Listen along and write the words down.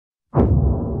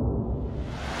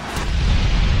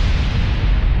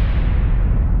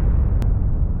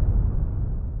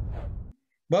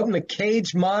Welcome to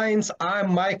Cage Minds.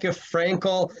 I'm Mika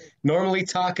Frankl, normally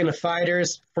talking to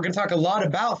fighters. We're going to talk a lot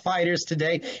about fighters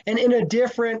today, and in a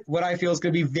different, what I feel is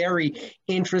going to be very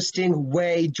interesting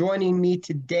way. Joining me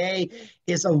today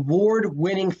is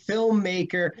award-winning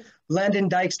filmmaker Landon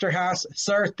Dyksterhouse.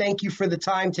 Sir, thank you for the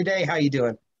time today. How you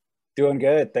doing? Doing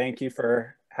good. Thank you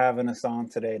for having us on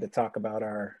today to talk about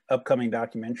our upcoming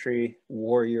documentary,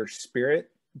 Warrior Spirit,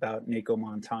 about Nicco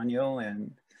Montano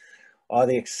and all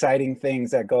the exciting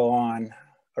things that go on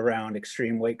around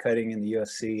extreme weight cutting in the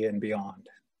UFC and beyond.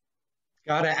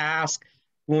 Gotta ask,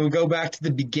 when we go back to the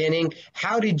beginning,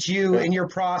 how did you, in your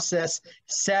process,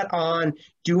 set on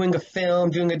doing a film,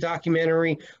 doing a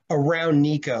documentary around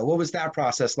Nicco? What was that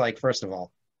process like, first of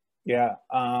all? Yeah.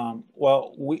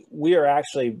 Well, we are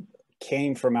actually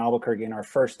came from Albuquerque, and our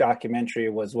first documentary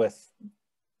was with,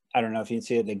 I don't know if you can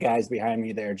see it, the guys behind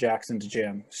me there, Jackson's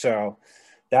Gym. So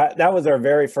that was our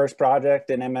very first project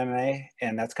in MMA,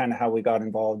 and that's kind of how we got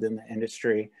involved in the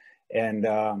industry. And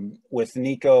with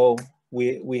Nicco,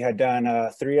 we had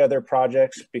done 3 other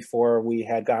projects before we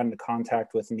had gotten into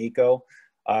contact with Nicco.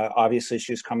 Obviously,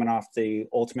 she was coming off the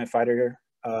Ultimate Fighter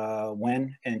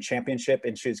win and championship,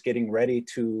 and she was getting ready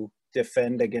to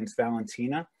defend against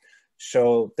Valentina.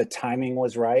 So the timing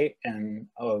was right, and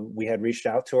we had reached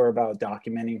out to her about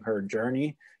documenting her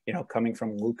journey. You know, coming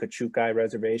from Lukachukai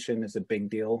Reservation is a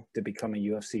big deal to become a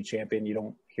UFC champion. You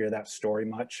don't hear that story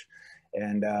much.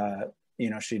 And, you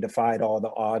know, she defied all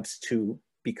the odds to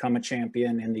become a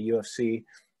champion in the UFC.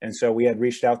 And so we had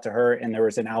reached out to her, and there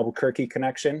was an Albuquerque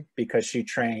connection because she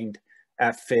trained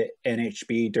at Fit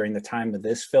NHB during the time of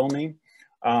this filming.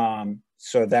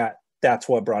 So that's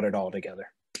what brought it all together.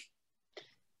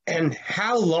 And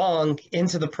how long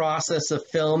into the process of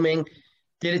filming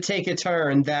did it take a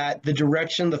turn that the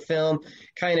direction of the film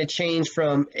kind of changed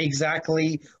from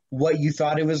exactly what you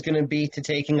thought it was going to be to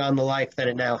taking on the life that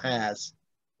it now has?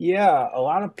 Yeah, a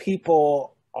lot of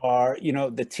people are, you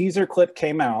know, the teaser clip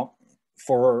came out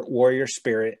for Warrior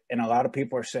Spirit, and a lot of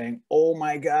people are saying, oh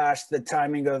my gosh, the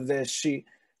timing of this,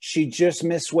 she just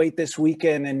missed weight this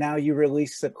weekend and now you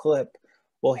release the clip.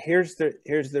 Well, here's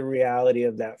the reality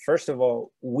of that. First of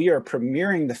all, we are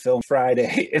premiering the film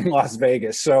Friday in Las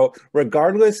Vegas. So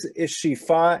regardless if she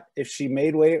fought, if she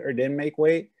made weight or didn't make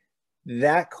weight,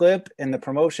 that clip and the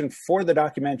promotion for the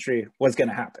documentary was going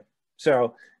to happen.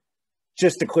 So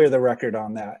just to clear the record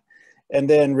on that. And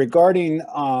then regarding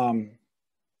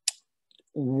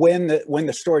when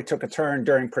the story took a turn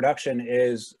during production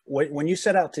is when you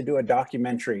set out to do a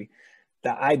documentary,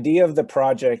 the idea of the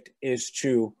project is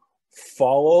to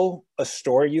follow a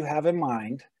story you have in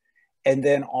mind, and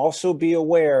then also be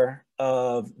aware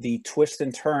of the twists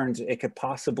and turns it could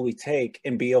possibly take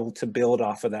and be able to build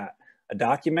off of that. A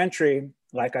documentary,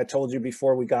 like I told you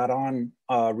before we got on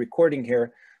recording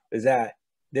here, is that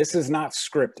this is not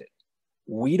scripted.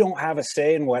 We don't have a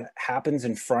say in what happens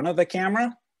in front of the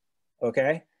camera,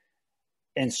 okay?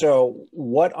 And so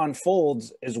what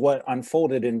unfolds is what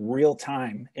unfolded in real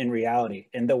time, in reality.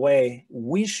 And the way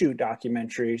we shoot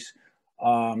documentaries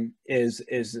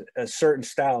is a certain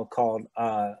style called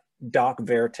doc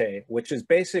verte, which is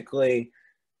basically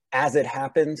as it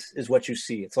happens is what you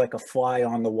see. It's like a fly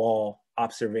on the wall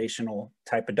observational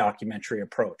type of documentary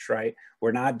approach, right?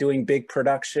 We're not doing big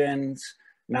productions,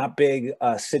 not big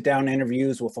sit down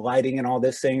interviews with lighting and all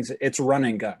these things. It's run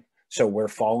and gun. So we're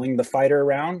following the fighter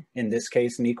around, in this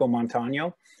case, Nicco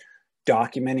Montano,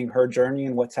 documenting her journey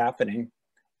and what's happening.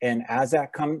 And as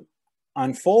that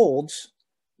unfolds,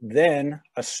 then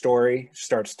a story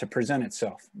starts to present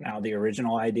itself. Now, the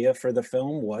original idea for the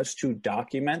film was to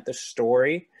document the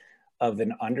story of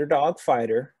an underdog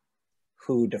fighter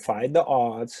who defied the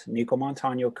odds, Nicco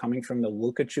Montano coming from the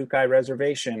Lukachukai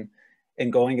Reservation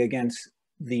and going against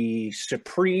the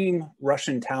supreme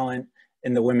Russian talent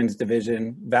in the women's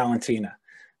division, Valentina.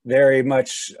 Very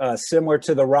much similar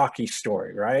to the Rocky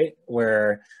story, right?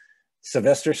 Where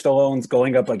Sylvester Stallone's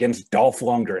going up against Dolph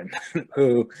Lundgren,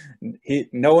 who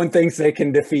no one thinks they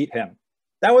can defeat him.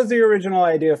 That was the original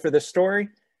idea for the story.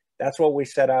 That's what we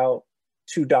set out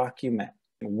to document.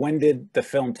 When did the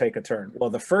film take a turn? Well,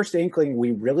 the first inkling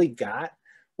we really got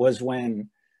was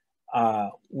when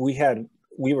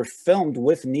we were filmed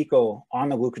with Nicco on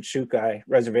the Lukachukai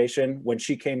Reservation. When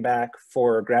she came back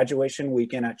for graduation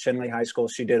weekend at Chenley High School,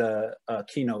 she did a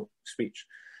keynote speech.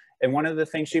 And one of the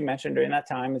things she mentioned during that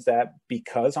time is that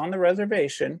because on the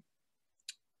reservation,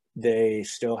 they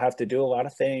still have to do a lot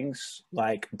of things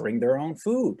like bring their own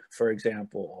food, for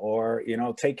example, or, you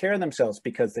know, take care of themselves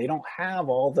because they don't have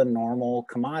all the normal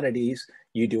commodities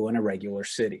you do in a regular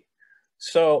city.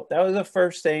 So that was the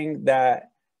first thing that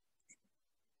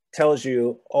tells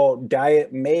you, oh,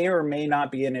 diet may or may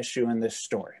not be an issue in this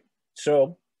story.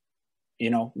 So,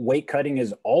 weight cutting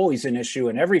is always an issue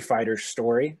in every fighter's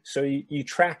story. So you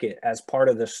track it as part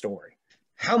of the story.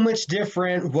 How much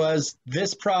different was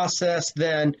this process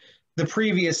than the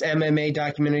previous MMA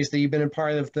documentaries that you've been a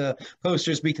part of, the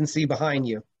posters we can see behind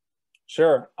you?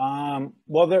 Sure.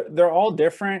 Well, they're all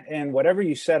different, and whatever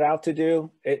you set out to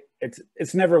do,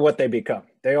 it's never what they become.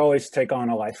 They always take on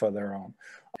a life of their own.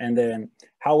 And then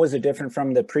how was it different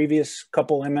from the previous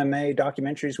couple MMA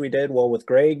documentaries we did? Well, with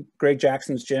Greg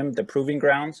Jackson's gym, The Proving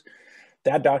Grounds,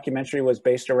 that documentary was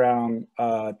based around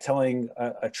telling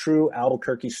a true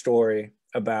Albuquerque story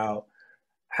about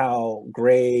how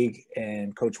Greg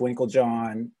and Coach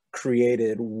Winklejohn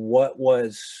created what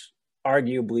was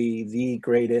arguably the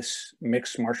greatest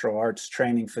mixed martial arts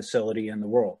training facility in the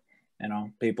world.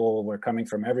 People were coming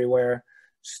from everywhere,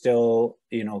 still,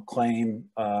 claim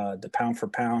the pound for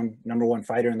pound #1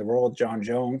 fighter in the world, John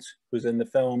Jones, who's in the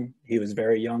film. He was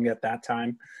very young at that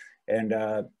time. And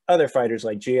other fighters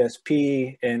like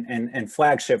GSP and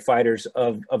flagship fighters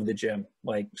of the gym,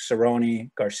 like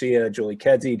Cerrone, Garcia, Julie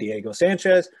Kedzie, Diego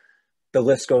Sanchez, the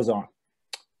list goes on.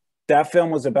 That film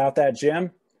was about that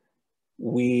gym.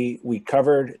 We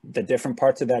covered the different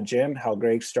parts of that gym, how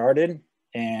Greg started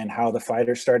and how the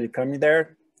fighters started coming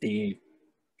there, the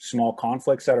small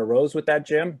conflicts that arose with that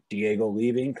gym, Diego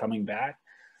leaving, coming back.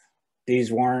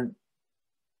 These weren't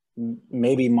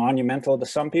maybe monumental to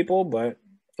some people, but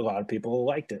a lot of people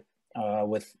liked it.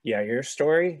 With Yair's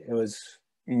story, it was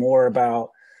more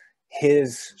about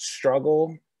his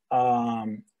struggle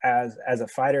as a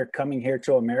fighter coming here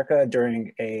to America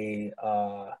during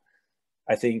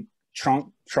I think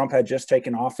Trump had just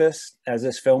taken office as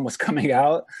this film was coming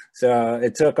out. So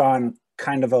it took on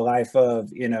kind of a life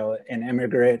of, an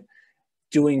immigrant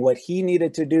doing what he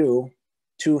needed to do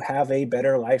to have a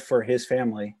better life for his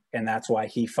family. And that's why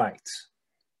he fights.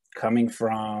 Coming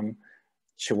from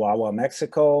Chihuahua,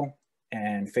 Mexico,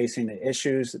 and facing the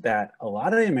issues that a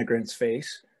lot of immigrants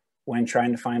face when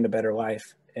trying to find a better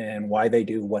life and why they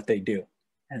do what they do.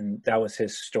 And that was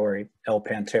his story, El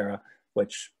Pantera,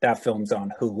 which that film's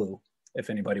on Hulu if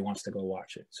anybody wants to go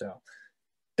watch it. So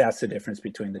that's the difference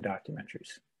between the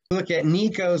documentaries. Look at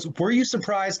Nicco's. Were you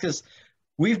surprised? Because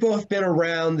we've both been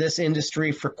around this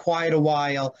industry for quite a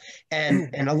while,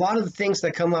 and a lot of the things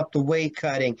that come up, the weight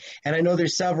cutting, and I know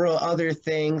there's several other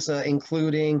things,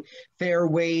 including fair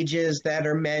wages that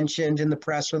are mentioned in the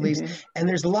press release, and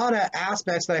there's a lot of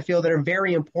aspects that I feel that are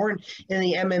very important in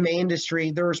the MMA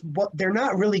industry. They're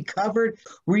not really covered.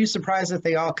 Were you surprised that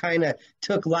they all kind of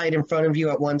took light in front of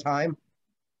you at one time?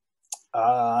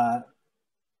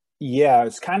 Yeah,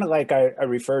 it's kind of like I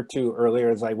referred to earlier.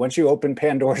 It's like once you open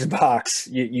Pandora's box,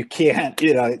 you can't,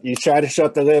 you try to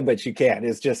shut the lid, but you can't.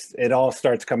 It's just, it all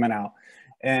starts coming out.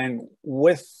 And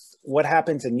with what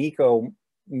happened to Nicco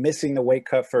missing the weight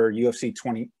cut for UFC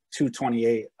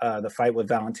 228, the fight with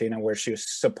Valentina, where she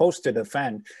was supposed to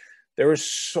defend, there were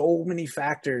so many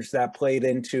factors that played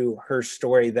into her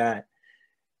story that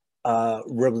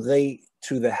relate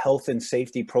to the health and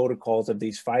safety protocols of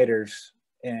these fighters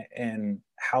and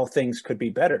how things could be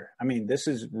better. I mean, this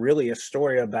is really a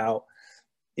story about,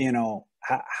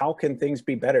 how can things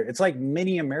be better? It's like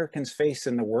many Americans face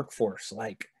in the workforce.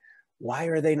 Like, why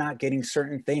are they not getting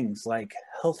certain things like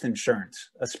health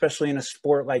insurance, especially in a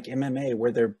sport like MMA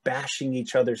where they're bashing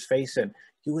each other's face in?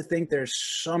 You would think there's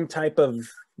some type of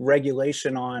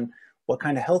regulation on what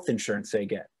kind of health insurance they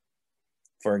get.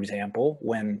 For example,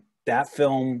 when that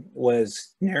film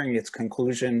was nearing its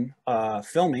conclusion,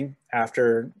 filming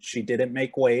after she didn't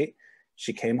make weight,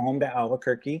 she came home to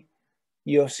Albuquerque.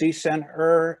 UFC sent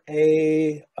her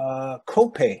a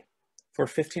copay for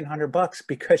 $1,500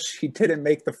 because she didn't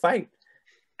make the fight.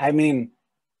 I mean,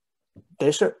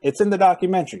 it's in the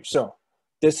documentary. So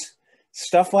this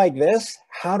stuff like this,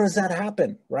 how does that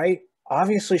happen, right?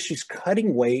 Obviously, she's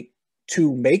cutting weight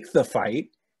to make the fight.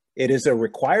 It is a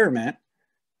requirement.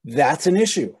 That's an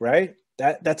issue, right?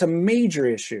 That's a major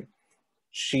issue.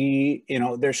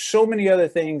 There's so many other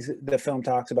things the film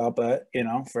talks about, but,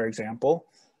 for example,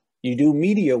 you do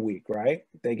media week, right?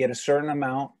 They get a certain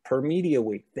amount per media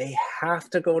week. They have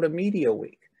to go to media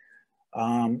week.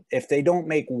 If they don't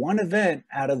make one event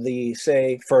out of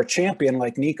say, for a champion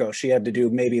like Nicco, she had to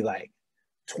do maybe like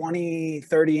 20,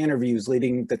 30 interviews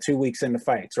leading the 2 weeks into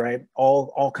fights, right?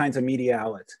 All kinds of media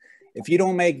outlets. If you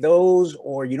don't make those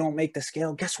or you don't make the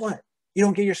scale, guess what? You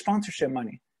don't get your sponsorship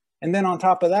money. And then on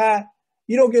top of that,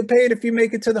 you don't get paid if you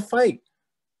make it to the fight.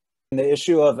 And the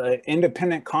issue of an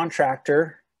independent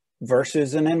contractor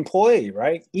versus an employee,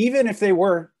 right? Even if they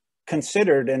were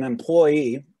considered an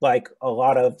employee, like a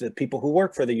lot of the people who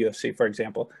work for the UFC, for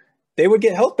example, they would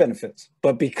get health benefits.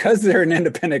 But because they're an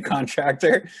independent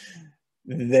contractor,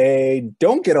 they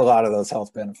don't get a lot of those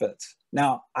health benefits.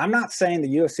 Now, I'm not saying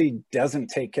the UFC doesn't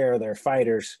take care of their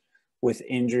fighters with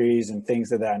injuries and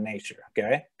things of that nature,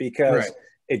 okay? Because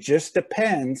it just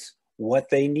depends what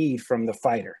they need from the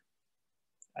fighter.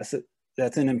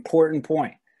 That's an important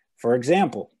point. For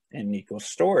example, in Nicco's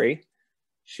story,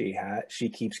 she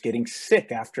keeps getting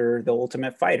sick after the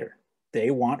Ultimate Fighter.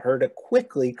 They want her to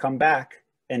quickly come back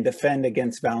and defend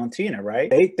against Valentina, right?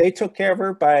 They took care of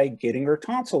her by getting her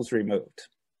tonsils removed.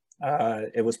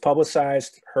 It was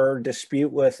publicized, her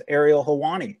dispute with Ariel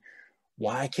Helwani.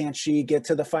 Why can't she get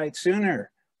to the fight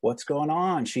sooner? What's going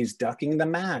on? She's ducking the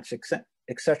match,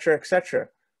 et cetera, et cetera.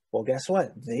 Well, guess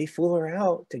what? They flew her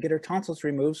out to get her tonsils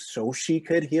removed so she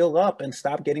could heal up and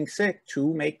stop getting sick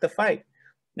to make the fight.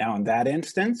 Now, in that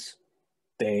instance,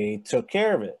 they took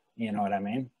care of it. You know what I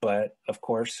mean? But of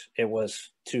course, it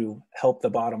was to help the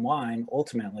bottom line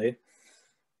ultimately.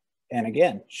 And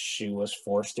again, she was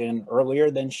forced in earlier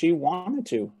than she wanted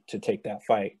to take that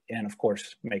fight. And of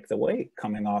course, make the weight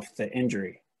coming off the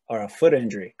injury or a foot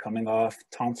injury, coming off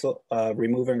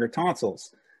removing her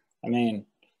tonsils. I mean,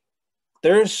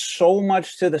 there's so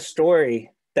much to the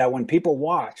story that when people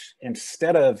watch,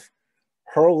 instead of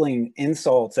hurling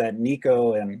insults at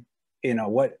Nicco and,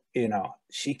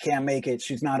 she can't make it,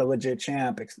 she's not a legit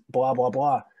champ, blah, blah,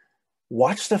 blah.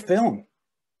 Watch the film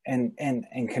and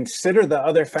consider the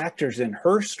other factors in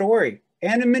her story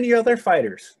and in many other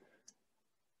fighters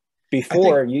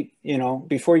before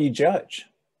you judge.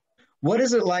 What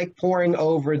is it like pouring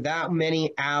over that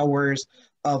many hours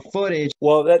of footage?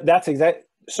 Well, that's exactly.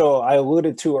 So I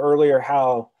alluded to earlier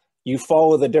how you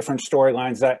follow the different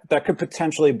storylines that could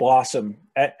potentially blossom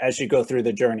as you go through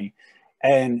the journey.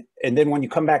 And then when you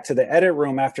come back to the edit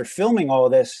room after filming all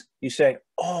of this, you say,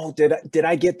 oh, did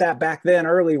I get that back then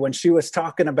early when she was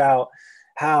talking about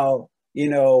how,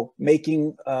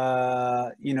 making,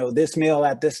 this meal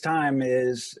at this time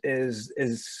is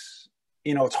it's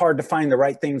hard to find the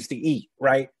right things to eat,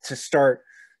 right? To start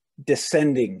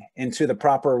descending into the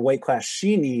proper weight class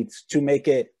she needs to make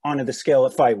it onto the scale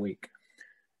at fight week.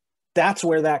 That's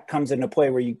where that comes into play,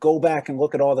 where you go back and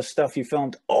look at all the stuff you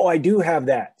filmed. Oh, I do have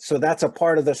that. So that's a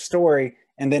part of the story.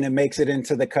 And then it makes it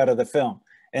into the cut of the film.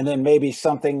 And then maybe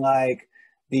something like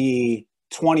the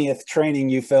 20th training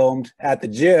you filmed at the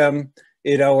gym,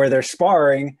 where they're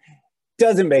sparring,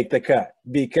 doesn't make the cut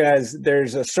because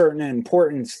there's a certain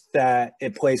importance that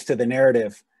it plays to the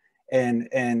narrative.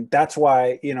 And that's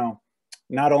why,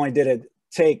 not only did it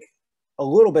take a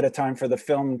little bit of time for the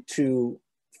film to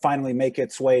finally make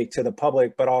its way to the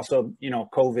public, but also,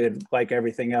 COVID, like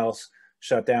everything else,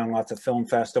 shut down lots of film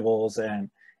festivals and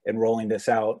rolling this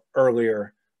out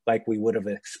earlier like we would have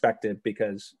expected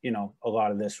because, a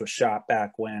lot of this was shot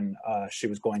back when she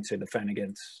was going to defend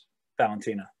against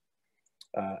Valentina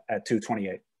at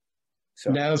 228. So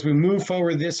now, as we move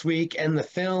forward this week and the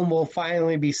film will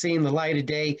finally be seeing the light of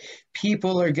day,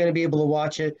 people are going to be able to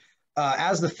watch it.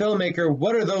 As the filmmaker,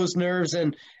 what are those nerves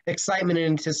and excitement and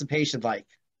anticipation like?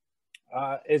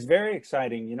 It's very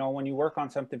exciting. When you work on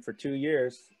something for 2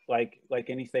 years, like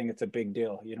anything, it's a big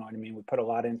deal. You know what I mean? We put a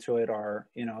lot into it.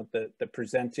 The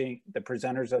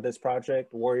presenters of this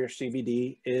project, Warrior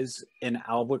CBD, is an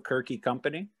Albuquerque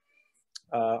company.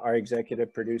 Our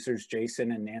executive producers,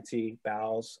 Jason and Nancy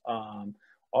Bowles,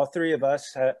 all three of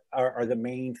us are the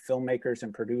main filmmakers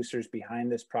and producers behind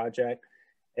this project.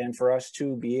 And for us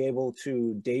to be able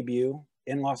to debut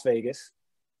in Las Vegas,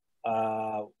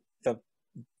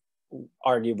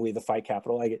 arguably the fight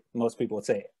capital. Most people would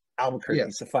say Albuquerque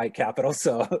is the fight capital,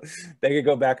 so they could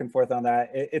go back and forth on that.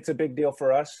 It's a big deal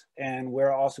for us, and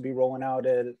we'll also be rolling out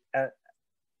at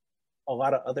a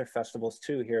lot of other festivals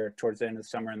too here towards the end of the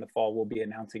summer and the fall. We'll be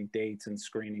announcing dates and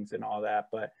screenings and all that,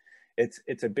 but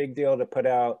it's a big deal to put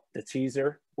out the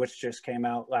teaser, which just came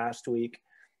out last week,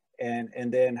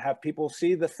 and then have people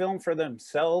see the film for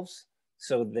themselves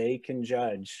so they can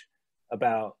judge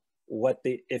about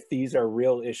if these are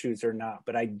real issues or not.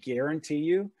 But I guarantee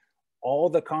you, all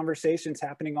the conversations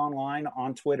happening online,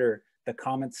 on Twitter, the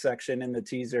comments section in the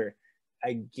teaser,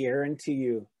 I guarantee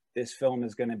you this film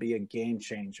is going to be a game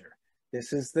changer.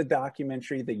 This is the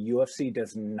documentary the UFC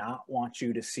does not want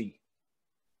you to see.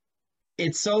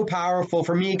 It's so powerful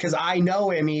for me because I know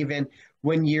him. Even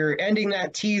when you're ending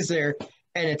that teaser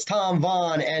and it's Tom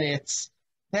Vaughn and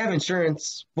they have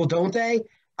insurance. Well, don't they?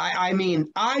 I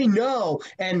mean, I know,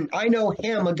 and I know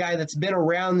him, a guy that's been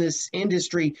around this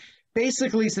industry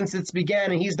basically since it's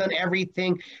began, and he's done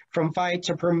everything from fight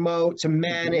to promote to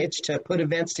manage to put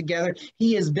events together.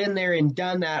 He has been there and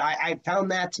done that. I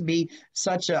found that to be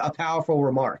such a powerful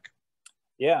remark.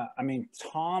 Yeah, I mean,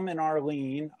 Tom and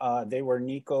Arlene, they were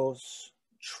Nicco's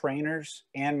trainers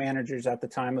and managers at the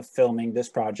time of filming this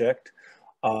project.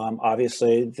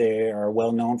 Obviously, they are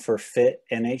well known for Fit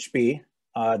NHB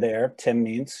there. Tim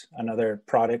Means, another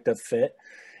product of Fit.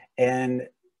 And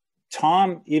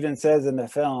Tom even says in the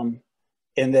film,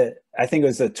 I think it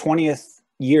was the 20th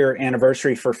year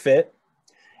anniversary for Fit.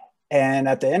 And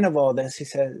at the end of all this, he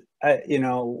said,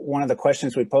 one of the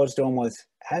questions we posed to him was,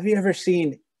 have you ever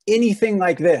seen anything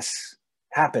like this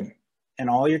happen in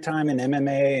all your time in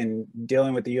MMA and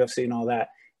dealing with the UFC and all that?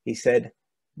 He said,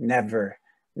 never,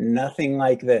 nothing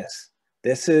like this.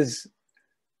 This is,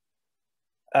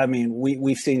 I mean,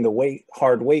 we've seen the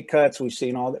hard weight cuts, we've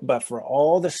seen all that, but for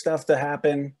all the stuff to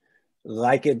happen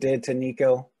like it did to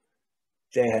Nicco,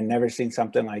 they had never seen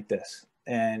something like this.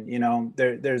 And,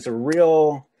 there's a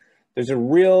real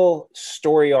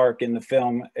story arc in the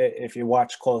film, if you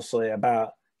watch closely,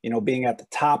 about, being at the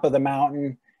top of the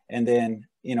mountain and then,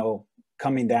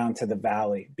 coming down to the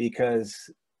valley, because,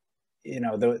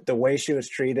 the way she was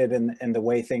treated and the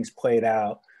way things played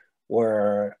out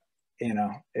were,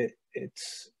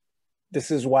 this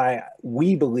is why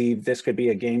we believe this could be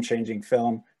a game-changing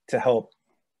film to help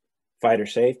fighter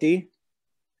safety,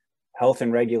 health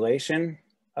and regulation,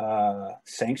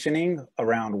 sanctioning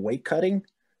around weight cutting,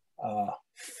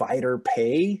 fighter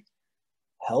pay,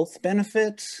 health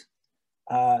benefits.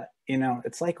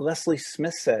 It's like Leslie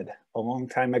Smith said a long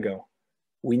time ago,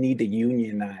 we need to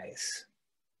unionize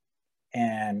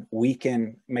and we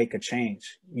can make a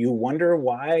change. You wonder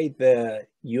why the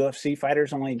UFC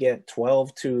fighters only get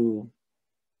 12 to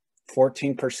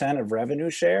 14% of revenue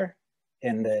share,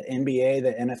 and the NBA,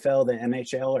 the NFL, the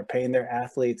NHL are paying their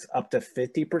athletes up to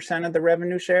 50% of the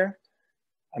revenue share.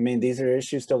 I mean, these are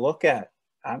issues to look at.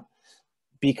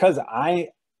 Because I'm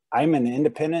an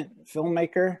independent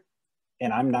filmmaker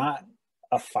and I'm not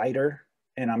a fighter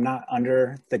and I'm not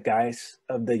under the guise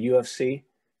of the UFC,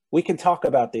 we can talk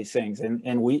about these things. And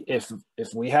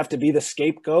if we have to be the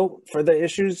scapegoat for the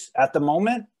issues at the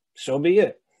moment, so be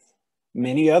it.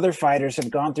 Many other fighters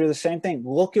have gone through the same thing.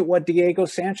 Look at what Diego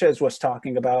Sanchez was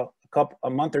talking about a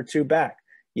month or two back.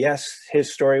 Yes,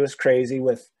 his story was crazy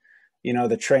with,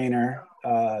 the trainer,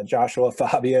 Joshua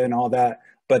Fabia and all that.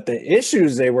 But the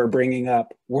issues they were bringing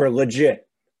up were legit.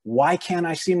 Why can't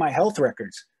I see my health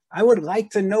records? I would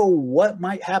like to know what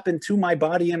might happen to my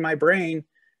body and my brain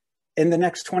in the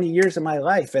next 20 years of my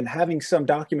life. And having some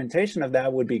documentation of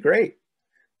that would be great.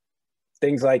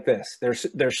 Things like this.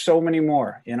 There's so many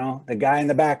more, the guy in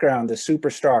the background, the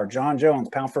superstar, John Jones,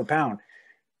 pound for pound,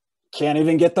 can't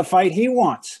even get the fight he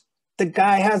wants. The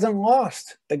guy hasn't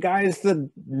lost. The guy is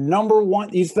the number one.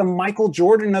 He's the Michael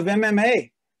Jordan of MMA.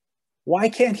 Why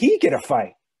can't he get a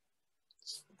fight?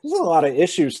 There's a lot of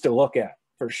issues to look at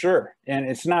for sure. And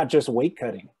it's not just weight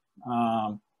cutting,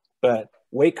 but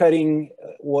weight cutting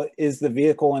is the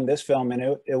vehicle in this film.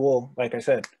 And it will, like I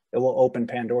said, it will open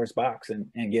Pandora's box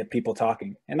and get people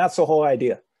talking. And that's the whole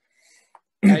idea.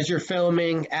 As you're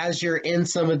filming, as you're in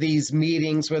some of these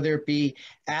meetings, whether it be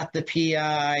at the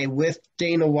PI with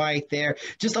Dana White there,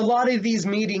 just a lot of these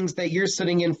meetings that you're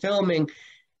sitting in filming,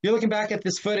 you're looking back at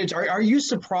this footage. Are you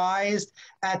surprised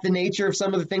at the nature of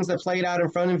some of the things that played out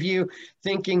in front of you,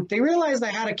 thinking they realized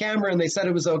I had a camera and they said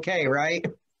it was okay, right?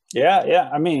 Yeah.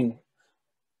 I mean,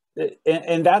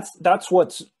 and that's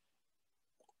what's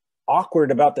awkward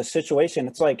about the situation.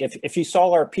 It's like if you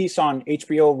saw our piece on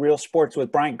HBO Real Sports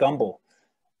with Bryant Gumbel,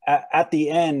 at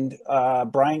the end,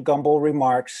 Bryant Gumbel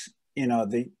remarks,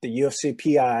 the UFC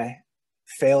PI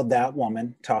failed that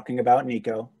woman, talking about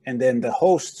Nicco. And then the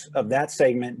host of that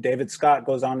segment, David Scott,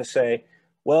 goes on to say,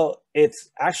 well, it's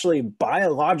actually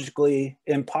biologically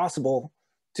impossible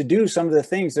to do some of the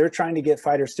things they're trying to get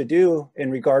fighters to do in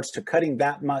regards to cutting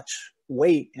that much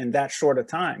weight in that short a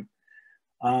time.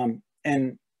 And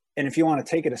if you want to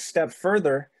take it a step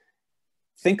further,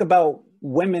 think about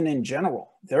women in general.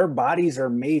 Their bodies are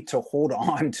made to hold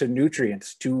on to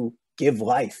nutrients, to give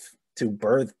life, to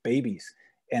birth babies.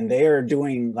 And they are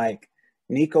doing, like,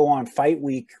 Nicco on fight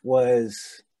week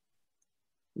was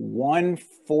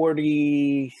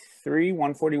 143,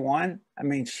 141. I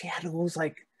mean, she had to lose,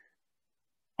 like,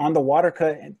 on the water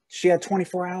cut, she had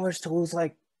 24 hours to lose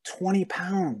like 20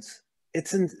 pounds.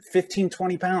 It's in 15,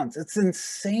 20 pounds. It's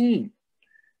insane.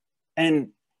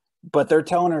 But they're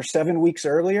telling her 7 weeks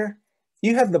earlier,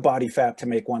 you have the body fat to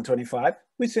make 125.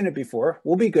 We've seen it before.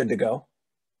 We'll be good to go.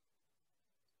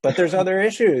 But there's other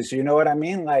issues. You know what I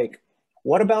mean? Like,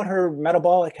 what about her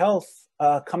metabolic health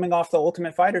coming off the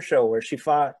Ultimate Fighter show where she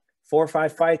fought 4 or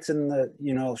 5 fights in the,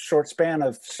 short span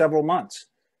of several months.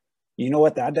 You know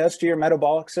what that does to your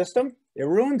metabolic system? It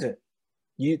ruins it.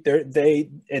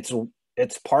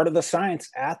 It's part of the science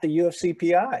at the UFC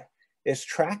PI is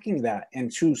tracking that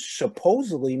and to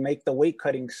supposedly make the weight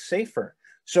cutting safer.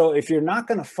 So if you're not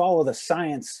going to follow the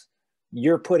science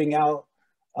you're putting out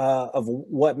of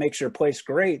what makes your place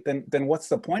great, then what's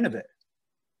the point of it?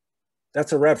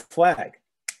 That's a red flag.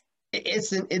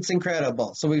 It's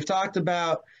incredible. So we've talked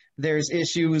about there's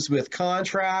issues with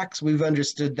contracts. We've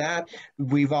understood that.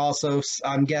 We've also,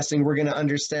 I'm guessing we're going to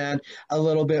understand a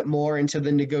little bit more into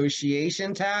the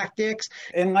negotiation tactics.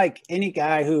 And like any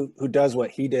guy who does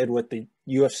what he did with the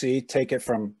UFC, take it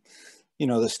from,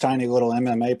 this tiny little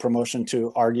MMA promotion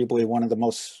to arguably one of the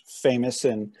most famous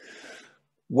and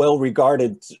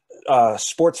well-regarded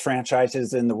sports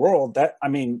franchises in the world.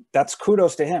 That's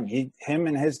kudos to him. Him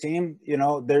and his team,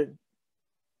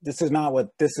 this is not what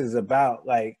this is about.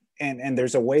 Like, and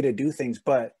there's a way to do things,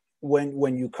 but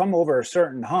when you come over a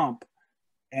certain hump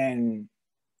and,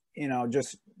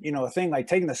 a thing like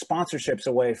taking the sponsorships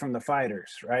away from the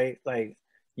fighters, right? Like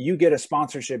you get a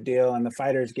sponsorship deal and the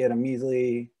fighters get a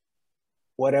measly,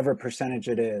 whatever percentage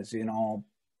it is,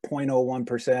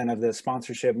 0.01% of the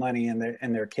sponsorship money in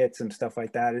their kits and stuff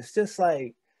like that. It's just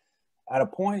like at a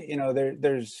point,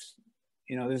 there's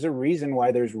a reason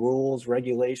why there's rules,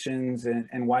 regulations,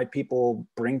 and why people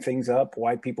bring things up,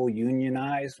 why people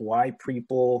unionize, why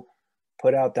people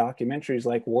put out documentaries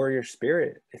like Warrior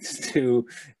Spirit. It's to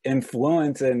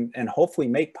influence and hopefully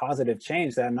make positive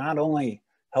change that not only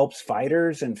helps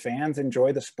fighters and fans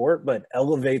enjoy the sport, but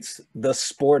elevates the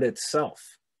sport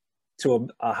itself to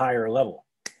a higher level.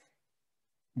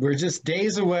 We're just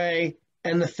days away,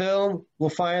 and the film will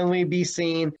finally be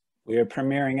seen. We are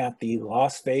premiering at the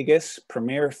Las Vegas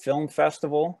Premiere Film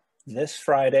Festival this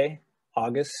Friday,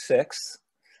 August 6th.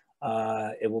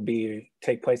 It will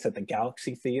take place at the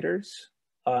Galaxy Theaters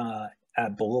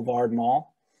at Boulevard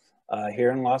Mall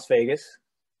here in Las Vegas.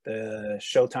 The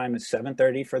showtime is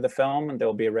 7:30 for the film, and there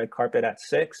will be a red carpet at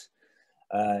 6.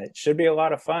 It should be a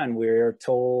lot of fun. We're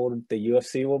told the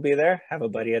UFC will be there. Have a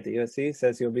buddy at the UFC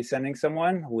says he'll be sending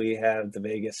someone. We have the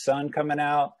Vegas Sun coming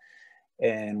out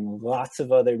and lots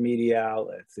of other media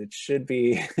outlets. It should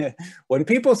be when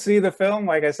people see the film,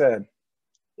 like I said,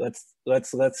 let's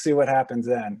see what happens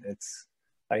then. It's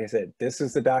like I said, this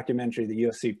is the documentary the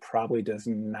UFC probably does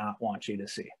not want you to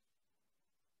see.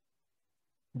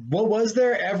 Well, was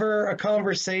there ever a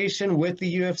conversation with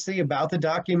the UFC about the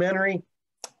documentary?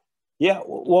 Yeah,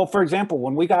 well, for example,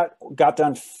 when we got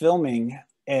done filming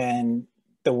and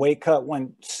the weight cut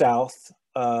went south,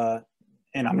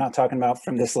 and I'm not talking about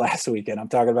from this last weekend, I'm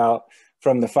talking about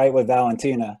from the fight with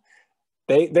Valentina,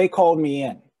 they called me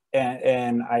in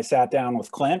and I sat down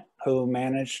with Clint, who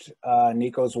managed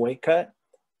Nicco's weight cut,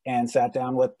 and sat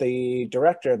down with the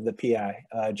director of the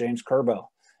PI, James Kerbo.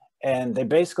 And they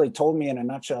basically told me in a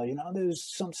nutshell, there's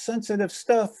some sensitive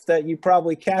stuff that you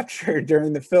probably captured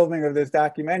during the filming of this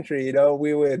documentary.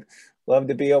 We would love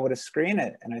to be able to screen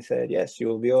it. And I said, yes, you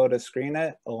will be able to screen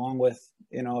it along with,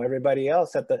 everybody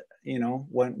else at the,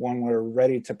 when we're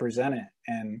ready to present it.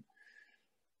 And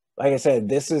like I said,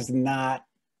 this is not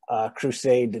a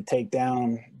crusade to take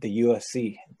down the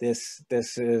UFC. This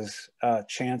is a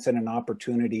chance and an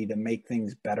opportunity to make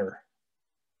things better.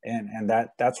 And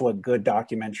that's what good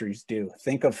documentaries do.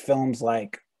 Think of films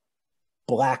like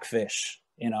Blackfish,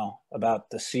 about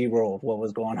the SeaWorld, what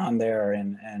was going on there,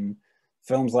 and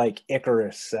films like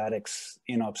Icarus that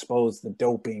exposed the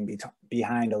doping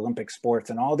behind Olympic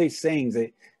sports and all these things.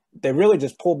 They really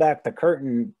just pull back the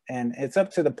curtain, and it's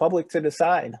up to the public to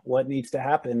decide what needs to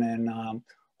happen. And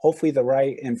hopefully the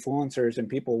right influencers and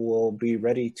people will be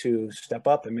ready to step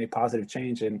up and make positive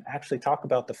change and actually talk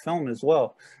about the film as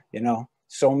well.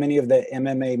 So many of the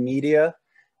MMA media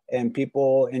and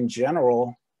people in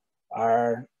general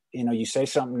are, you say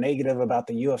something negative about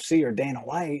the UFC or Dana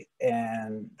White,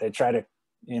 and they try to,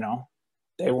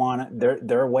 they want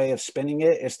their way of spinning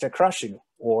it is to crush you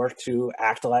or to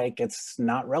act like it's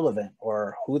not relevant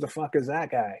or who the fuck is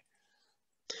that guy?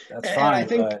 That's fine.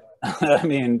 But I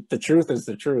mean, the truth is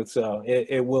the truth. So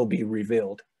it will be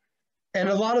revealed. And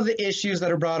a lot of the issues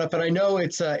that are brought up, and I know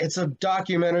it's a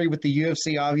documentary with the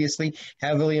UFC, obviously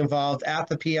heavily involved at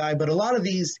the PI, but a lot of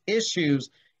these issues,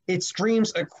 it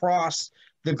streams across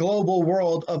the global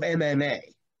world of MMA.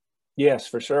 Yes,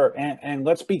 for sure. And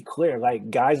let's be clear,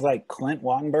 like guys like Clint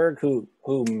Wattenberg,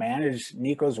 who managed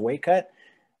Nicco's weight cut,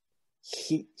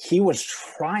 he was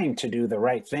trying to do the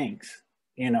right things,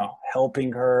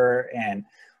 helping her and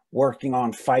working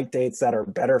on fight dates that are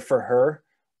better for her.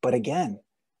 But again,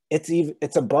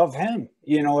 it's above him.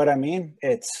 You know what I mean?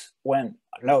 It's when,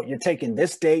 no, you're taking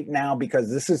this date now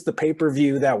because this is the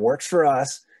pay-per-view that works for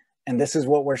us, and this is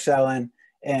what we're selling.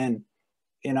 And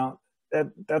you know,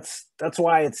 that's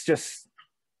why it's just,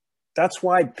 that's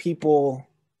why people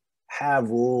have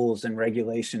rules and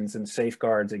regulations and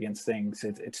safeguards against things.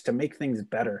 It's to make things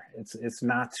better. It's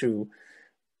not to,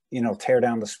 you know, tear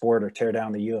down the sport or tear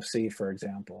down the UFC, for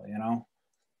example, you know?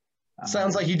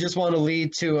 Sounds like you just want to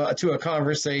lead to a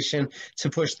conversation to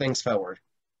push things forward.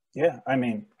 Yeah, I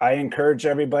mean, I encourage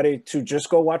everybody to just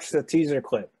go watch the teaser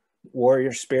clip,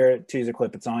 Warrior Spirit teaser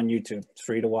clip. It's on YouTube. It's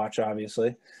free to watch,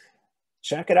 obviously.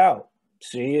 Check it out.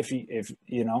 See if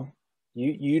you know,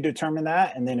 you determine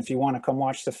that, and then if you want to come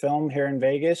watch the film here in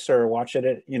Vegas or watch it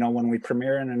at, you know, when we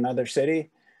premiere in another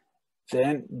city,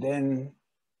 then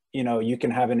you know, you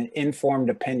can have an informed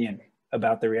opinion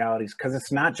about the realities, because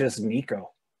it's not just Nicco.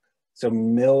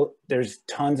 So there's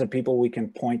tons of people we can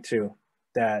point to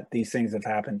that these things have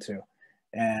happened to.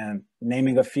 And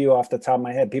naming a few off the top of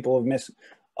my head, people have missed,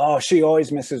 oh, she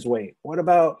always misses weight. What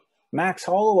about Max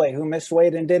Holloway, who missed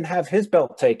weight and didn't have his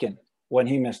belt taken when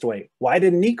he missed weight? Why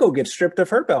did Nicco get stripped of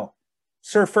her belt?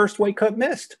 It's her first weight cut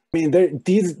missed. I mean,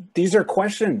 these are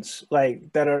questions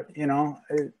like that are, you know,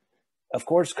 of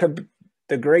course,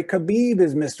 the great Khabib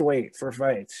has missed weight for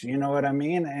fights. You know what I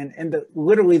mean? And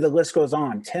literally the list goes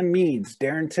on. Tim Meads,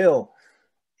 Darren Till,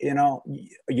 you know,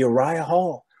 Uriah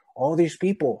Hall, all these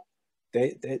people,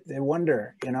 they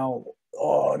wonder, you know,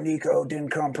 oh, Nicco didn't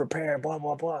come prepared, blah,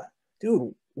 blah, blah.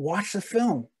 Dude, watch the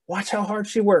film. Watch how hard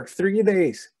she worked. 3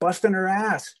 days, busting her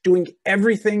ass, doing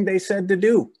everything they said to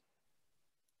do.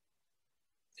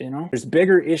 You know, there's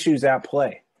bigger issues at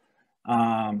play.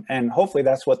 And hopefully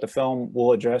that's what the film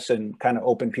will address and kind of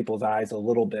open people's eyes a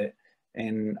little bit.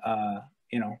 And,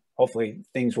 you know, hopefully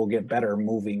things will get better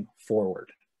moving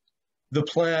forward. The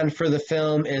plan for the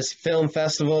film is film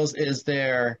festivals. Is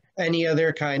there any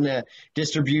other kind of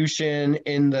distribution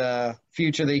in the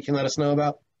future that you can let us know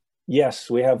about? Yes,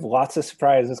 we have lots of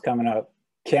surprises coming up.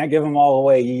 Can't give them all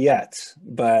away yet,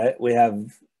 but we have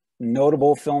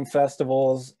notable film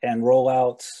festivals and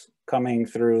rollouts coming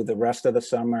through the rest of the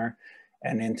summer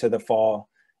and into the fall.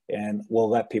 And we'll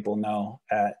let people know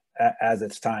as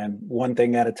it's time, one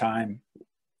thing at a time.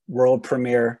 World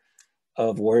premiere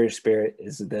of Warrior Spirit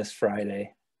is this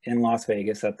Friday in Las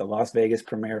Vegas at the Las Vegas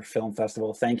Premiere Film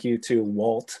Festival. Thank you to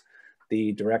Walt,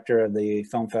 the director of the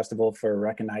film festival, for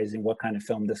recognizing what kind of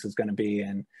film this is going to be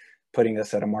and putting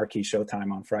us at a marquee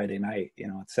showtime on Friday night, you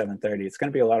know, at 7:30. It's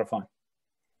going to be a lot of fun.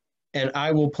 And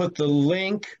I will put the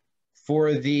link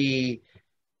for the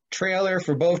trailer,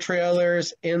 for both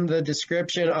trailers, in the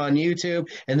description on YouTube.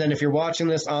 And then if you're watching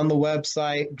this on the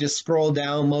website, just scroll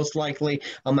down. Most likely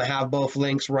I'm gonna have both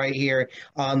links right here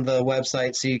on the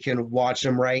website, so you can watch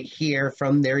them right here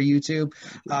from their YouTube.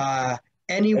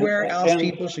 Anywhere else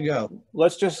people should go?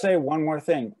 Let's just say one more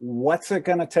thing. What's it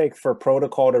gonna take for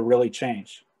protocol to really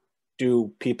change?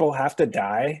 Do people have to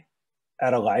die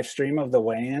at a live stream of the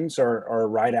weigh-ins or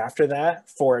right after that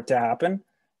for it to happen?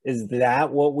 Is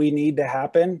that what we need to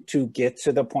happen to get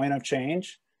to the point of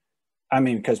change? I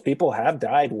mean, because people have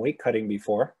died weight cutting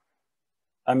before.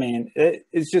 I mean,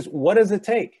 it's just, what does it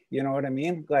take? You know what I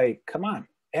mean? Like, come on,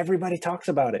 everybody talks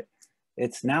about it.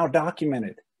 It's now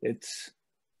documented. It's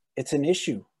an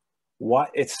issue. Why?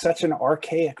 It's such an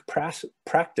archaic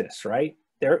practice, right?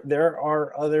 There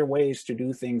are other ways to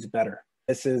do things better.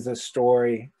 This is a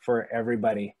story for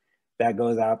everybody that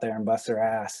goes out there and busts their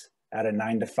ass at a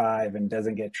 9-to-5 and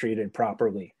doesn't get treated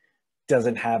properly,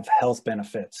 doesn't have health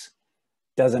benefits,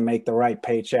 doesn't make the right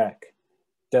paycheck,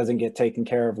 doesn't get taken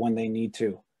care of when they need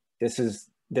to. This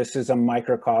is a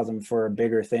microcosm for a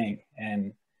bigger thing.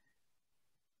 And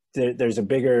there's a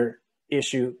bigger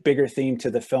issue, bigger theme to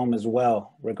the film as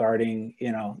well regarding,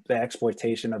 you know, the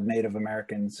exploitation of Native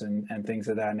Americans and things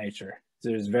of that nature.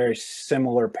 There's very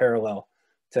similar parallel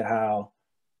to how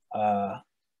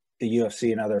the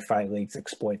UFC and other fight leagues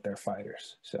exploit their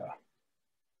fighters. So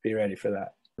be ready for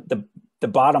that. The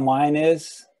bottom line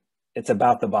is, it's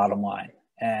about the bottom line.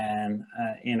 And,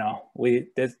 you know,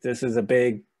 this is a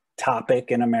big topic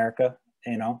in America,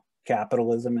 you know,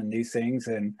 capitalism and these things,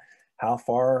 and how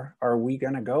far are we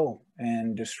going to go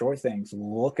and destroy things?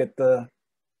 Look at the,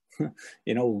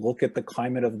 you know, look at the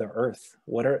climate of the earth.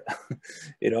 What are,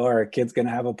 you know, are our kids going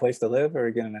to have a place to live, or are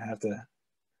we going to have to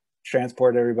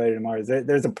transport everybody to Mars?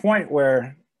 There's a point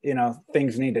where, you know,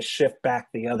 things need to shift back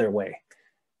the other way,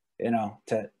 you know,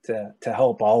 to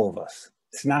help all of us.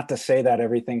 It's not to say that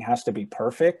everything has to be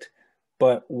perfect,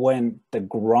 but when the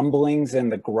grumblings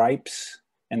and the gripes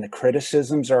and the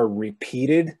criticisms are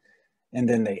repeated, and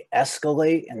then they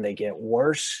escalate and they get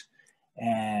worse,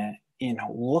 And, you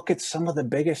know, look at some of the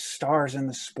biggest stars in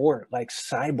the sport, like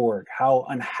Cyborg, how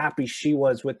unhappy she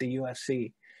was with the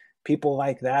UFC. People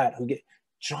like that who get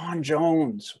John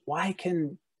Jones. Why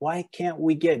can't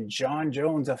we get John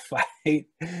Jones a fight?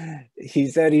 He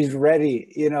said he's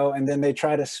ready, you know, and then they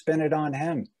try to spin it on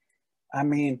him. I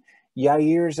mean,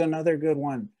 Yair's another good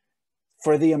one.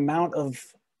 For the amount of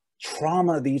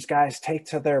trauma these guys take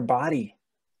to their body,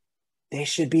 they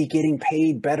should be getting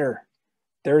paid better.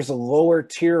 There's lower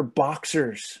tier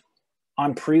boxers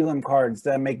on prelim cards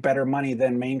that make better money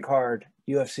than main card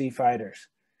UFC fighters.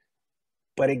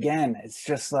 But again, it's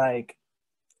just like,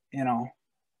 you know,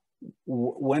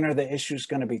 when are the issues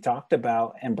going to be talked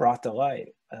about and brought to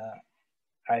light?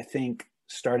 I think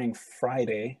starting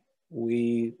Friday,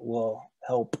 we will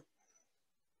help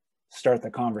start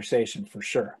the conversation for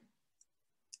sure.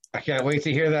 I can't wait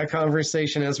to hear that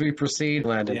conversation as we proceed,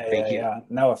 Landon. Thank you. Yeah.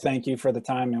 No, thank you for the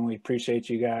time, and we appreciate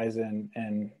you guys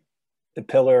and the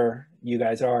pillar you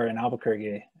guys are in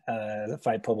Albuquerque, the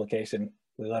Fight publication.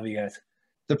 We love you guys.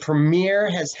 The premiere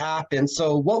has happened.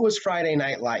 So what was Friday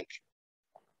night like?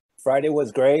 Friday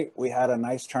was great. We had a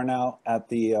nice turnout at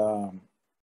the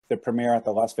premiere at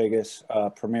the Las Vegas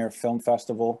Premiere Film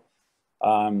Festival.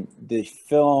 The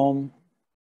film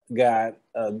got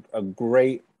a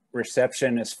great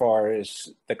reception as far as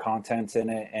the content in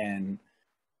it, and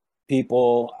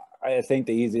people, I think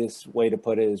the easiest way to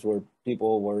put it is where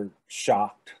people were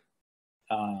shocked.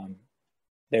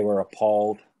 They were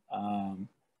appalled.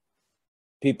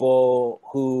 People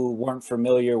who weren't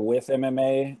familiar with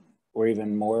MMA were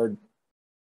even more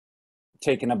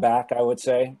taken aback, I would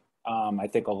say. I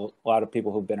think a lot of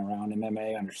people who've been around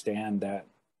MMA understand that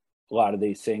a lot of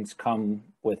these things come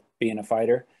with being a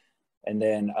fighter. And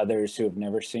then others who have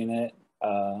never seen it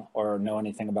or know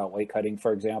anything about weight cutting,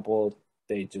 for example,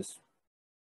 they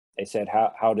said,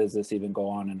 how does this even go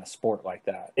on in a sport like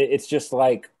that? It's just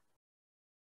like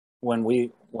when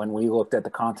we looked at the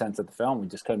contents of the film, we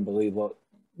just couldn't believe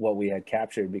what we had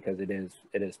captured, because it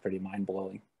is pretty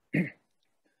mind-blowing.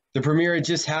 The premiere had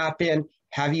just happened.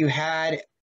 Have you had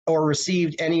or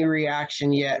received any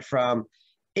reaction yet from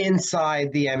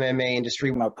inside the MMA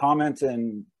industry? Comments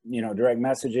and, you know, direct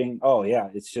messaging. Oh yeah,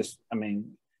 it's just, I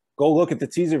mean, go look at the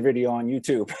teaser video on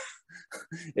YouTube.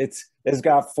 It's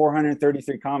got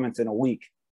 433 comments in a week.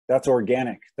 That's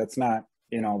organic. That's not,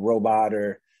 you know, robot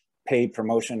or paid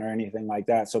promotion or anything like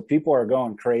that. So people are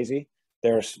going crazy.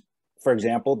 For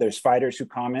example, there's fighters who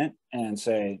comment and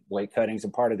say, weight cutting's a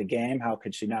part of the game. How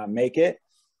could she not make it?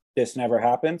 This never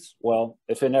happens. Well,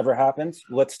 if it never happens,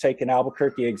 let's take an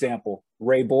Albuquerque example.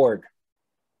 Ray Borg,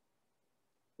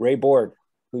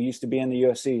 who used to be in the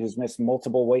UFC, who's missed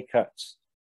multiple weight cuts.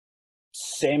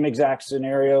 Same exact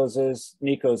scenarios as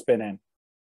Nicco's been in.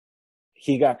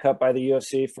 He got cut by the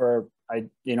UFC for,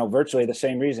 virtually the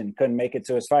same reason. He couldn't make it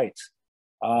to his fights.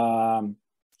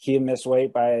 He missed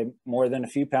weight by more than a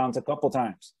few pounds a couple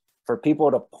times. For people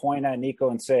to point at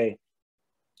Nicco and say,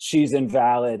 she's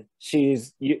invalid,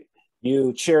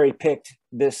 you cherry picked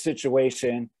this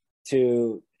situation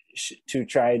to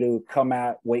try to come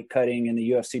at weight cutting in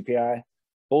the UFCPI,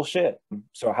 bullshit.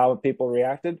 So how have people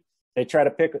reacted? They try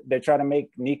to make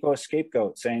Nicco a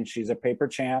scapegoat, saying she's a paper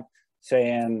champ,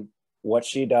 saying what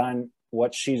she's done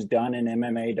in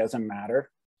MMA doesn't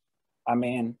matter. I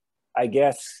mean, I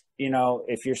guess,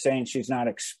 if you're saying she's not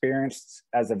experienced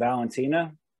as a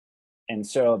Valentina, and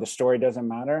so the story doesn't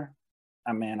matter,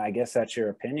 I mean, I guess that's your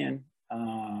opinion.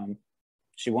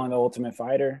 She won the Ultimate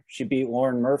Fighter. She beat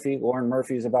Lauren Murphy. Lauren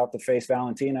Murphy's about to face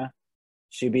Valentina.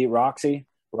 She beat Roxy.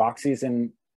 Roxy's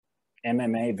an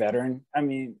MMA veteran. I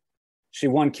mean, she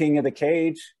won King of the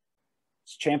Cage.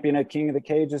 She's champion of King of the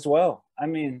Cage as well. I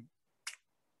mean,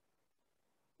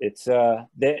 it's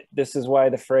this is why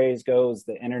the phrase goes,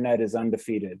 the internet is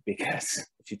undefeated, because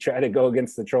if you try to go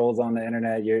against the trolls on the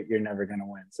internet, you're never going to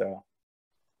win. So,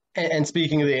 and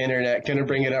speaking of the internet, going to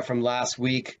bring it up from last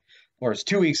week, or it's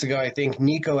 2 weeks ago, I think.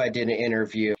 Nicco, I did an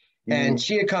interview, and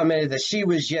she had commented that she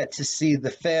was yet to see the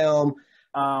film.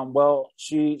 Well,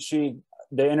 the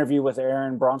interview with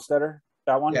Aaron Bronstetter,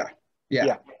 that one?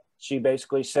 Yeah. She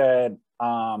basically said,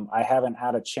 I haven't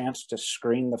had a chance to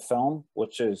screen the film,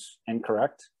 which is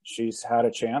incorrect. She's had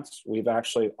a chance. We've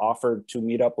actually offered to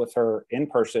meet up with her in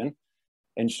person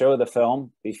and show the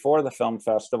film before the film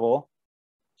festival.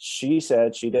 She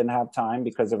said she didn't have time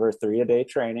because of her 3-a-day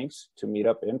trainings to meet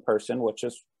up in person, which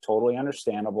is totally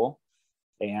understandable.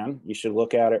 And you should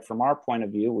look at it from our point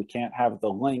of view. We can't have the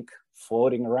link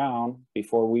floating around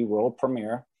before we world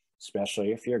premiere,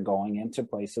 especially if you're going into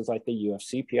places like the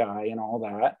UFCPI and all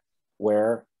that,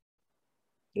 where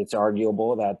it's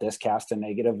arguable that this cast a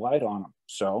negative light on them.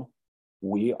 So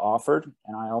we offered,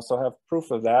 and I also have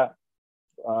proof of that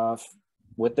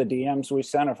with the DMs we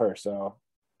sent of her. So,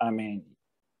 I mean,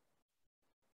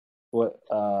 what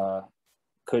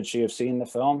could she have seen the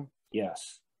film?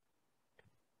 Yes.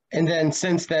 And then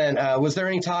since then, was there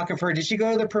any talk of her? Did she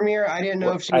go to the premiere? I didn't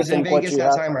know if she I was in think what Vegas you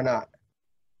that have, time or not.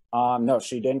 no,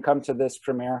 she didn't come to this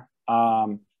premiere.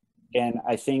 And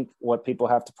I think what people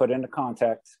have to put into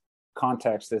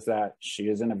context is that she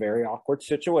is in a very awkward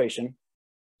situation.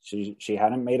 She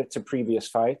hadn't made it to previous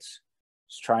fights.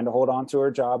 She's trying to hold on to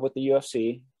her job with the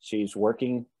UFC. She's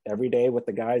working every day with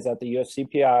the guys at the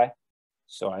UFCPI.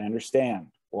 So I understand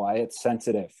why it's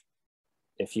sensitive.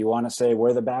 If you want to say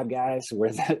we're the bad guys,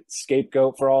 we're the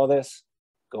scapegoat for all this,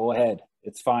 go ahead.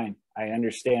 It's fine. I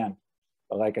understand.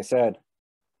 But like I said,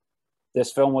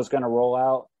 this film was going to roll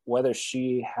out whether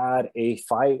she had a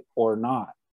fight or not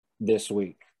this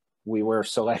week. We were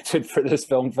selected for this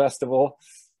film festival.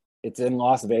 It's in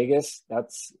Las Vegas.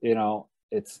 That's, you know,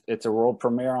 it's a world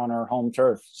premiere on our home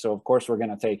turf. So of course we're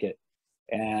going to take it.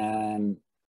 And,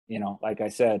 you know, like I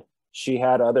said, she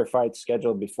had other fights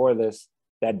scheduled before this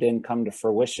that didn't come to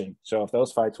fruition. So if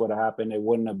those fights would have happened, it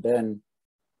wouldn't have been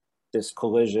this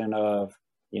collision of,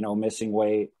 you know, missing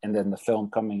weight and then the film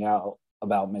coming out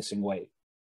about missing weight.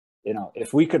 You know,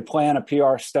 if we could plan a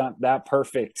PR stunt that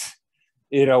perfect,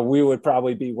 you know, we would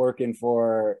probably be working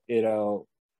for, you know,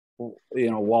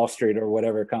 Wall Street or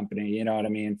whatever company, you know what I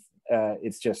mean?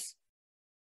 It's just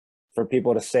for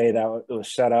people to say that it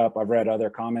was set up. I've read other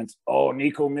comments. Oh,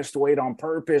 Nicco missed weight on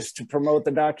purpose to promote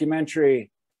the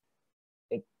documentary.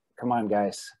 Come on,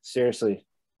 guys. Seriously,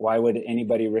 why would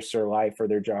anybody risk their life or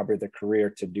their job or their career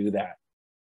to do that?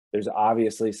 There's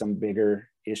obviously some bigger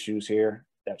issues here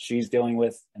that she's dealing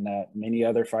with and that many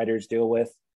other fighters deal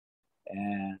with.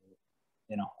 And,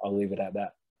 you know, I'll leave it at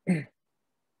that.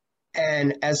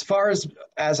 And as far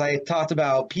as I talked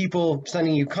about people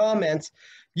sending you comments,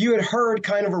 you had heard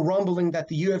kind of a rumbling that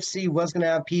the UFC was going to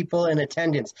have people in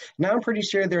attendance. Now I'm pretty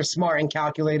sure they're smart and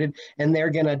calculated and they're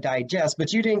going to digest,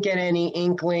 but you didn't get any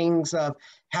inklings of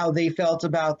how they felt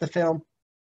about the film?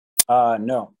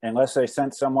 No, unless they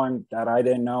sent someone that I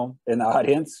didn't know in the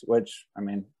audience, which, I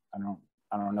mean, I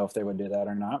don't know if they would do that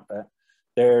or not, but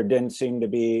there didn't seem to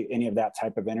be any of that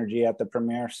type of energy at the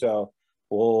premiere. So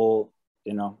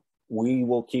we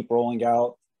will keep rolling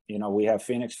out. You know, we have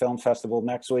Phoenix Film Festival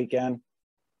next weekend.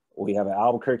 We have an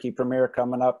Albuquerque premiere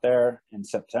coming up there in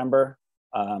September.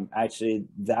 Actually,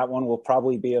 that one will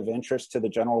probably be of interest to the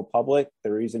general public.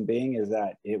 The reason being is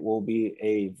that it will be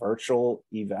a virtual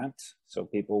event. So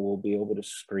people will be able to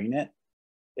screen it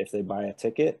if they buy a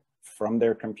ticket from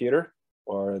their computer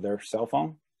or their cell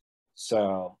phone.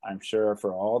 So I'm sure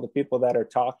for all the people that are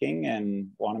talking and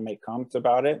want to make comments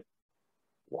about it,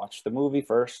 watch the movie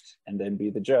first and then be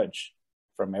the judge.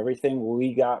 From everything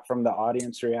we got from the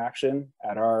audience reaction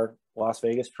at our Las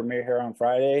Vegas premiere here on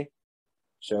Friday,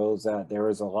 shows that there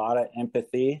was a lot of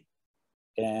empathy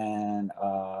and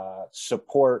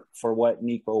support for what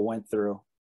Nicco went through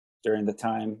during the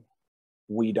time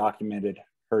we documented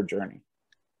her journey.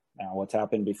 Now, what's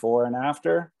happened before and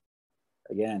after,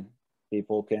 again,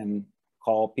 people can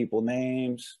call people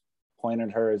names, point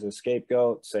at her as a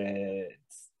scapegoat, say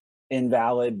it's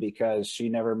invalid because she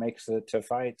never makes it to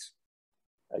fights.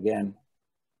 Again,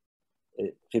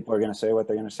 people are going to say what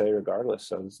they're going to say regardless,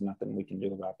 so there's nothing we can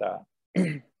do about that.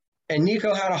 And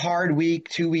Nicco had a hard week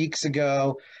 2 weeks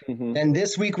ago. Mm-hmm. And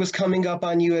this week was coming up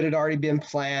on you. It had already been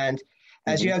planned.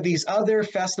 As you have these other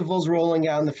festivals rolling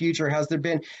out in the future, has there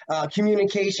been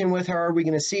communication with her? Are we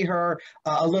going to see her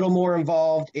a little more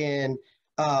involved in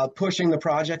pushing the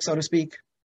project, so to speak?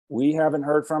 We haven't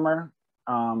heard from her.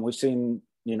 We've seen,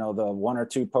 you know, the one or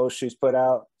two posts she's put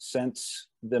out since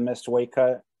the missed weight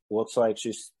cut. Looks like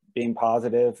she's being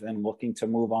positive and looking to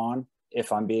move on.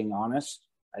 If I'm being honest,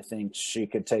 I think she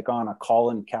could take on a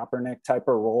Colin Kaepernick type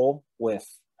of role with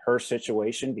her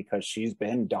situation because she's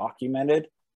been documented.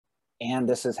 And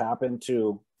this has happened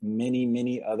to many,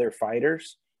 many other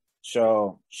fighters.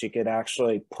 So she could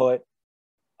actually put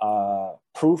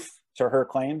proof to her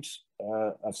claims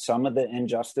of some of the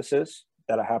injustices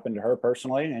that have happened to her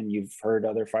personally. And you've heard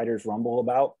other fighters rumble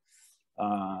about.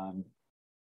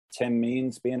 Tim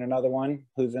Means being another one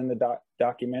who's in the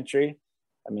documentary.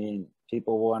 I mean,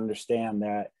 people will understand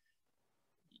that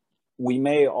we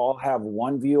may all have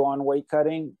one view on weight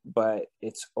cutting, but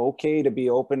it's okay to be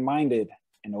open-minded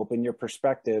and open your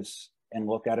perspectives and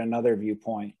look at another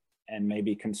viewpoint and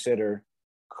maybe consider,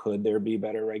 could there be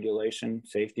better regulation,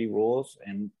 safety rules?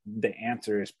 And the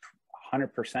answer is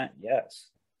 100% yes.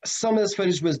 some of this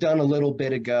footage was done a little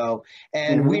bit ago,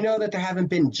 and we know that there haven't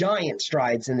been giant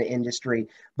strides in the industry.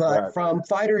 But Right. from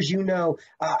fighters,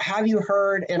 have you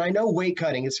heard? And I know weight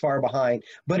cutting is far behind,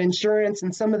 but insurance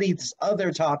and some of these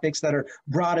other topics that are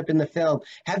brought up in the film,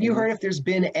 have you heard if there's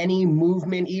been any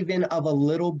movement, even of a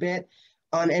little bit,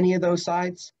 on any of those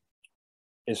sides?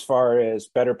 As far as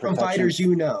better From protection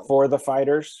fighters, for the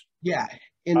fighters, yeah,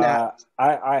 in that.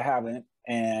 I haven't,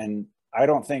 and I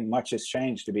don't think much has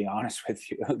changed, to be honest with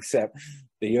you, except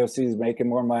the UFC is making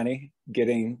more money,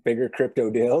 getting bigger crypto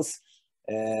deals,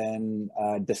 and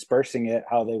dispersing it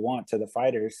how they want to the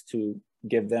fighters to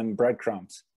give them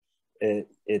breadcrumbs.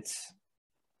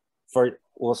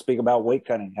 We'll speak about weight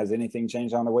cutting. Has anything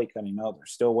changed on the weight cutting? No, they're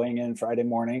still weighing in Friday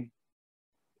morning.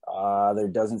 There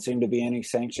doesn't seem to be any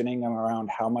sanctioning around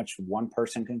how much one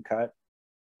person can cut.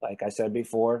 Like I said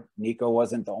before, Nicco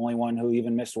wasn't the only one who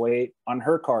even missed weight on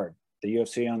her card. The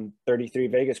UFC on 33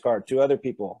 Vegas card, 2 other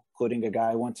people, including a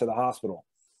guy who went to the hospital.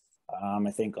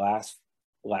 I think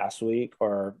last week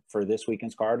or for this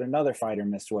weekend's card, another fighter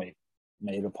missed weight,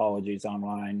 made apologies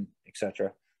online,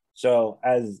 etc. So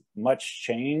as much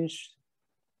change?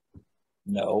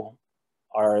 No.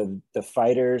 Are the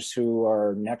fighters who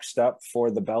are next up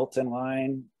for the belt in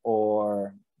line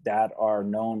or that are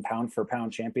known pound for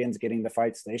pound champions getting the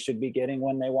fights they should be getting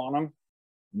when they want them?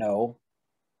 No.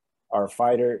 Are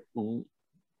fighter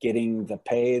getting the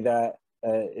pay that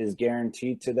is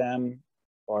guaranteed to them?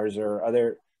 Or is there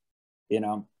other,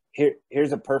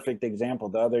 here's a perfect example.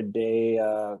 The other day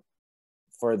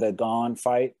for the Gone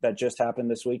fight that just happened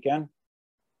this weekend,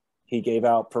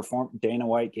 Dana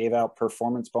White gave out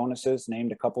performance bonuses,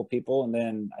 named a couple people, and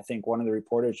then I think one of the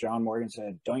reporters, John Morgan,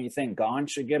 said, "Don't you think Gone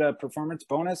should get a performance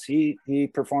bonus? He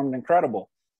performed incredible."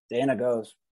 Dana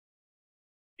goes,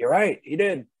 "You're right, he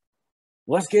did.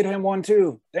 Let's get him one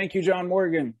too. Thank you, John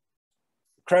Morgan.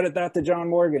 Credit that to John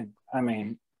Morgan." I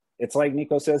mean, it's like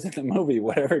Nicco says in the movie,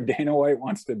 whatever Dana White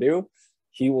wants to do,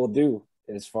 he will do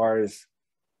as far as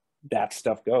that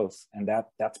stuff goes. And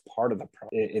that's part of the problem.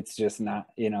 It's just not,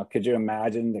 could you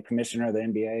imagine the commissioner of the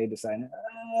NBA deciding,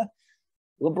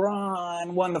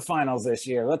 LeBron won the finals this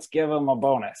year, let's give him a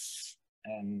bonus.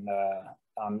 And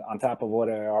on top of what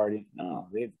I already know,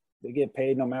 they get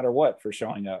paid no matter what for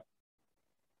showing up.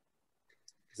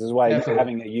 This is why Definitely.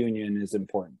 having a union is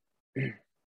important.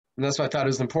 And that's why I thought it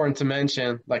was important to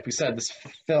mention. Like we said,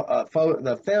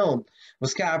 the film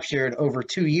was captured over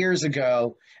 2 years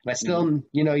ago, and I still,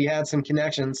 you had some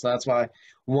connections. So that's why I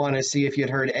want to see if you had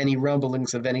heard any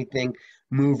rumblings of anything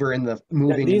moving.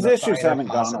 These issues haven't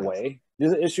gone away.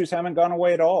 These issues haven't gone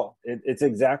away at all. It's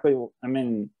exactly. I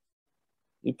mean,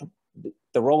 the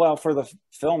rollout for the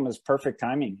film is perfect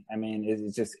timing. I mean,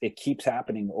 it keeps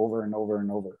happening over and over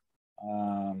and over.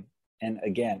 And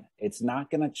again, it's not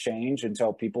going to change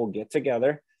until people get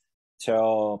together,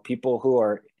 till people who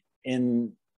are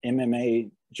in MMA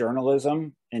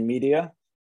journalism and media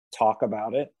talk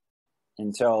about it,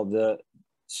 until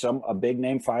a big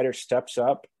name fighter steps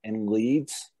up and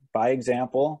leads by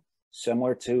example,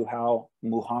 similar to how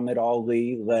Muhammad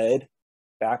Ali led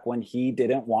back when he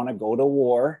didn't want to go to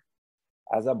war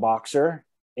as a boxer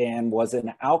and was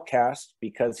an outcast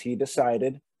because he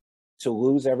decided to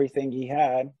lose everything he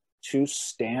had to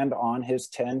stand on his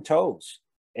 10 toes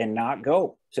and not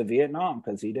go to Vietnam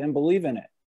because he didn't believe in it.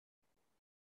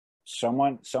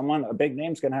 A big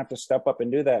name's going to have to step up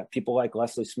and do that. People like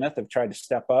Leslie Smith have tried to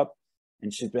step up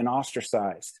and she's been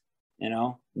ostracized.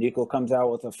 Nicco comes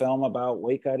out with a film about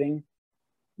weight cutting.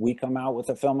 We come out with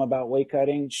a film about weight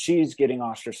cutting. She's getting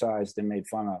ostracized and made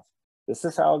fun of. This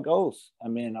is how it goes. I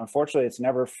mean, unfortunately, it's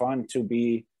never fun to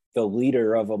be the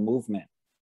leader of a movement.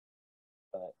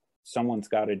 But someone's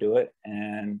got to do it.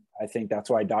 And I think that's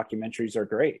why documentaries are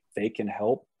great. They can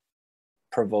help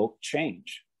provoke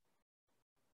change.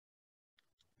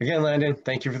 Again, Landon,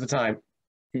 thank you for the time.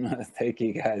 Thank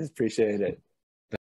you, guys. Appreciate it.